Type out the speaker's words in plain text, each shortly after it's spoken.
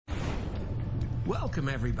Welcome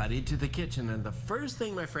everybody to the kitchen, and the first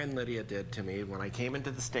thing my friend Lydia did to me when I came into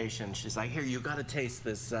the station, she's like, here, you got to taste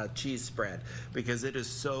this cheese spread because it is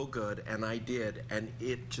so good. And I did, and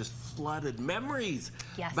it just flooded memories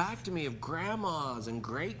back to me of grandmas and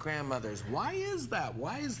great-grandmothers. Why is that?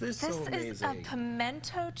 Why is this so amazing? This is a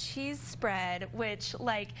pimento cheese spread, which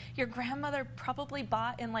like your grandmother probably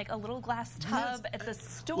bought in like a little glass tub at the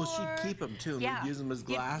store. Well, she'd keep them too. Yeah. We'd use them as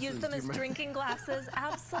glasses. Use them as drinking glasses.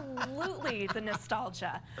 Absolutely, the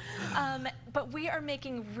nostalgia. But we are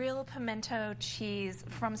making real pimento cheese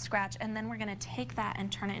from scratch, and then we're going to take that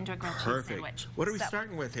and turn it into a grilled cheese sandwich. What are we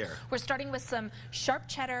starting with here? We're starting with some sharp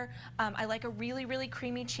cheddar. I like a really, really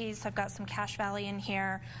creamy cheese, so I've got some Cache Valley in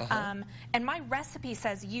here. And my recipe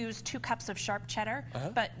says use 2 cups of sharp cheddar,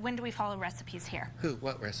 but when do we follow recipes here?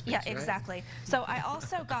 What recipes? Yeah, exactly. So I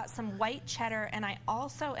also got some white cheddar, and I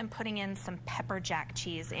also am putting in some pepper jack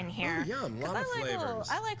cheese in here. Oh, yum. A lot of flavors.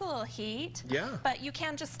 I like a little heat. Yeah. But you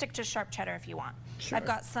can just stick to sharp cheddar if you want. Sure. I've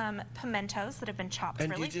got some pimentos that have been chopped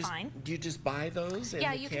really fine. Do you just buy those in a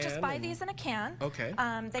can? Yeah, you can just buy these in a can. Okay.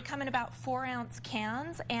 They come in about 4-ounce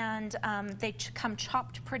cans, and they come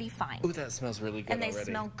chopped pretty fine. Ooh, that smells really good and they already.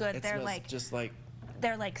 Smell good. It They're smells like just like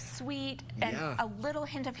they're like sweet and a little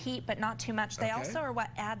hint of heat, but not too much. They also are what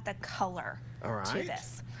add the color to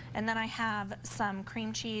this. And then I have some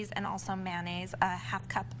cream cheese and also mayonnaise, a ½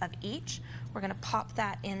 cup of each. We're going to pop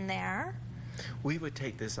that in there. We would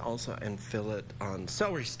take this also and fill it on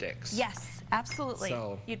celery sticks. Yes, absolutely.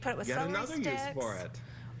 So you'd put it with celery sticks. Another use for it.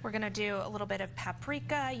 We're going to do a little bit of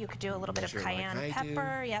paprika. You could do a little bit of cayenne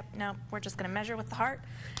pepper. Yep, no, we're just going to measure with the heart.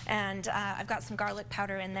 And I've got some garlic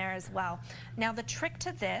powder in there as well. Now, the trick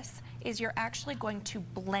to this is you're actually going to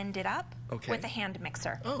blend it up with a hand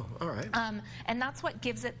mixer. Oh, all right. And that's what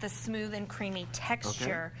gives it the smooth and creamy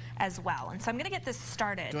texture as well. And so I'm going to get this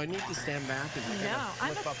started. Do I need to stand back? No,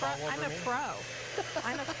 I'm a pro.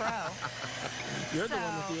 I'm a pro. You're the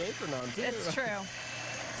one with the apron on, too. It's true.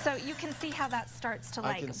 So you can see how that starts to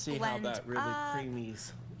like blend. I can see how that really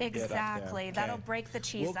creamies. Exactly. That'll break the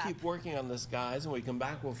cheese up. We'll keep working on this, guys. When we come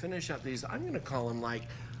back, we'll finish up these. I'm going to call them like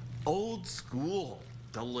old school,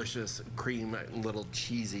 delicious, cream, little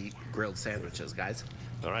cheesy grilled sandwiches, guys.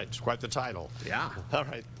 All right. It's quite the title. Yeah. All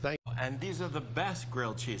right. Thank you. And these are the best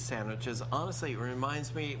grilled cheese sandwiches. Honestly, it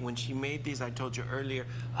reminds me, when she made these, I told you earlier,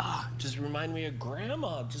 just remind me of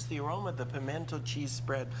Grandma, just the aroma, the pimento cheese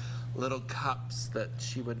spread, little cups that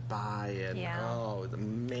she would buy, and oh, it's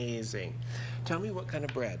amazing. Tell me what kind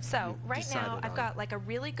of bread. So right now, I've got like a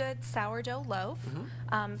really good sourdough loaf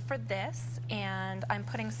for this, and I'm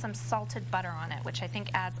putting some salted butter on it, which I think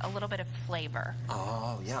adds a little bit of flavor.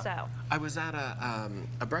 Oh, yeah. So I was at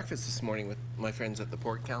a breakfast this morning with my friends at the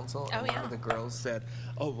Pork Council. Oh, and yeah. one of the girls said,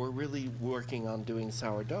 oh, we're really working on doing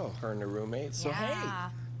sourdough, her and her roommate. So, hey,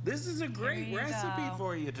 this is a great recipe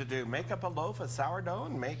for you to do. Make up a loaf of sourdough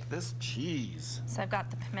and make this cheese. So I've got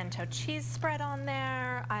the pimento cheese spread on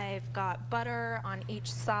there. I've got butter on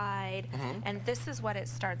each side. And this is what it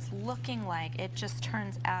starts looking like. It just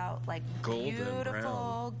turns out like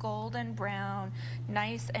beautiful golden brown,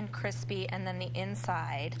 nice and crispy. And then the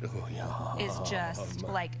inside is just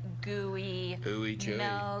like gooey,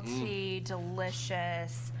 melty,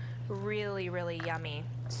 delicious, really, really yummy.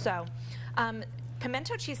 So,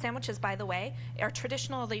 pimento cheese sandwiches, by the way, are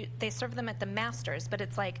traditional. They serve them at the Masters, but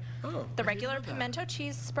it's like the regular pimento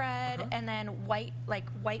cheese spread and then white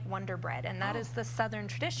Wonder Bread, and that is the Southern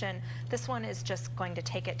tradition. This one is just going to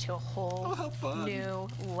take it to a whole new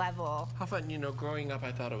level. How fun. You know, growing up,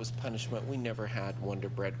 I thought it was punishment. We never had Wonder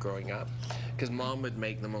Bread growing up because Mom would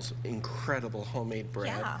make the most incredible homemade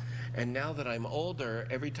bread. And now that I'm older,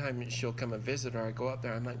 every time she'll come and visit or I go up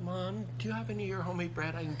there, I'm like, Mom, do you have any of your homemade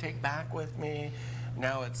bread I can take back with me?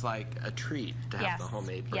 Now it's like a treat to have the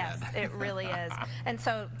homemade bread. Yes, it really is. And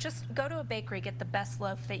so just go to a bakery, get the best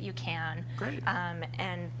loaf that you can. Great.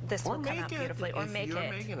 And this will come out beautifully. Or make it.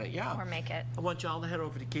 Making it, Or make it. I want y'all to head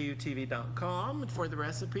over to KUTV.com for the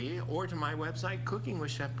recipe or to my website, Cooking with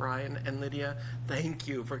Chef Bryan. And Lydia, thank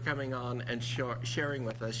you for coming on and sharing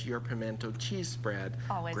with us your pimento cheese spread,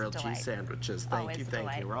 grilled cheese sandwiches. Thank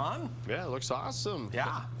you. Ron? Yeah, it looks awesome.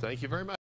 Yeah. Thank you very much.